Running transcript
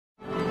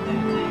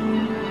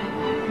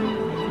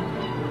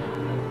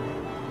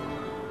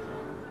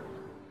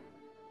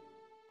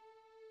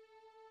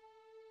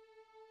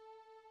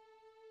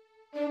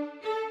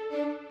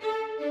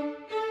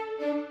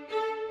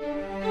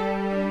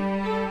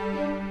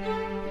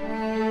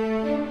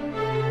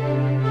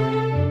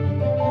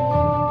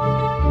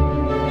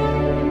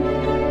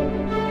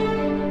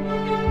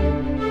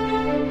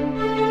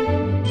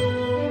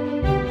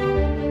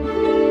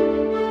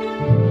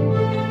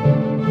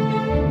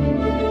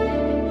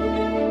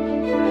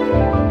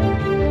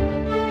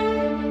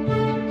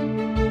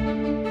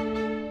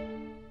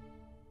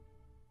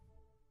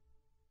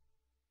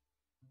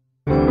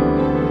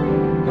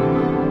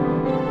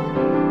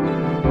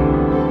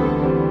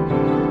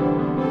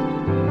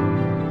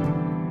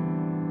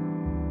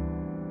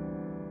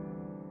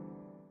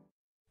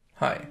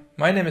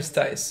My name is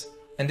Thijs,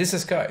 and this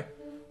is Kai.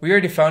 We are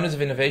the founders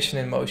of Innovation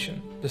in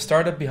Motion, the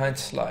startup behind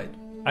Slide.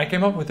 I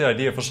came up with the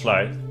idea for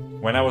Slide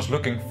when I was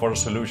looking for a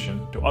solution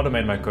to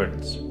automate my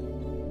curtains.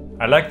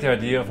 I liked the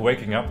idea of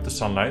waking up to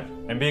sunlight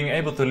and being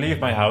able to leave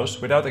my house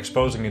without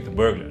exposing it to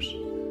burglars.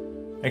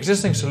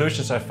 Existing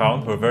solutions I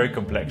found were very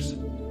complex.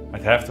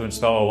 I'd have to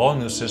install a whole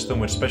new system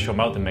with special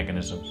mounting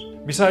mechanisms.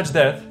 Besides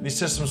that, these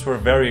systems were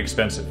very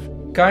expensive.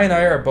 Kai and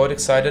I are both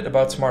excited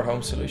about smart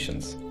home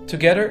solutions.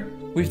 Together,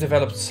 we've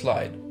developed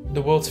Slide,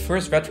 the world's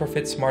first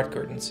retrofit smart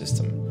curtain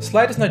system.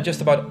 Slide is not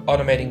just about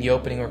automating the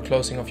opening or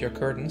closing of your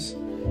curtains.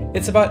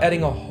 It's about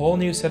adding a whole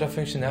new set of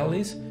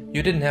functionalities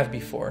you didn't have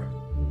before.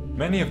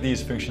 Many of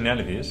these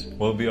functionalities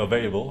will be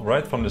available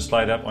right from the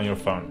Slide app on your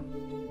phone.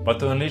 But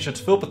to unleash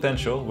its full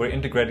potential, we're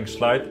integrating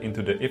Slide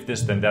into the If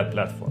This Then That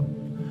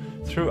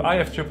platform. Through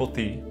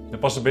IFTTT, the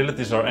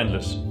possibilities are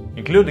endless,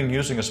 including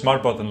using a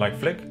smart button like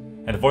Flick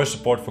and voice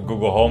support for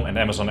Google Home and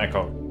Amazon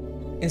Echo.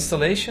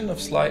 Installation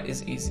of Slide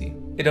is easy.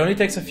 It only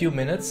takes a few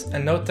minutes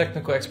and no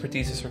technical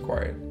expertise is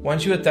required.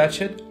 Once you attach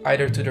it,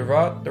 either to the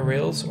rod, the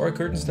rails, or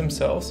curtains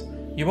themselves,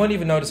 you won't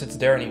even notice it's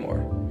there anymore.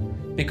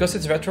 Because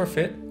it's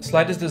retrofit,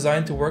 Slide is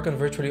designed to work on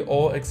virtually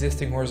all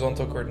existing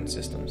horizontal curtain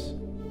systems.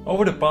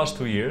 Over the past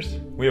 2 years,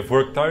 we have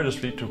worked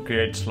tirelessly to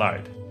create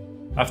Slide.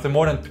 After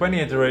more than 20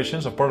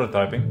 iterations of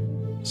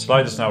prototyping,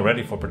 Slide is now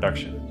ready for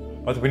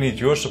production. But we need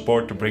your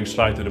support to bring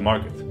Slide to the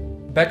market.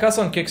 Back us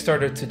on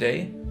Kickstarter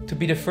today to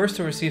be the first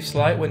to receive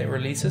Slide when it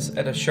releases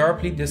at a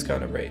sharply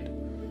discounted rate.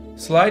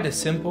 Slide is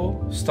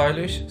simple,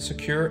 stylish,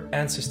 secure,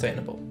 and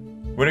sustainable.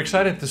 We're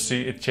excited to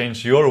see it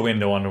change your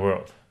window on the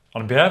world.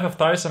 On behalf of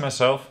Thijs and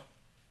myself,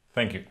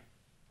 thank you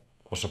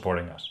for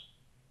supporting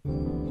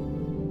us.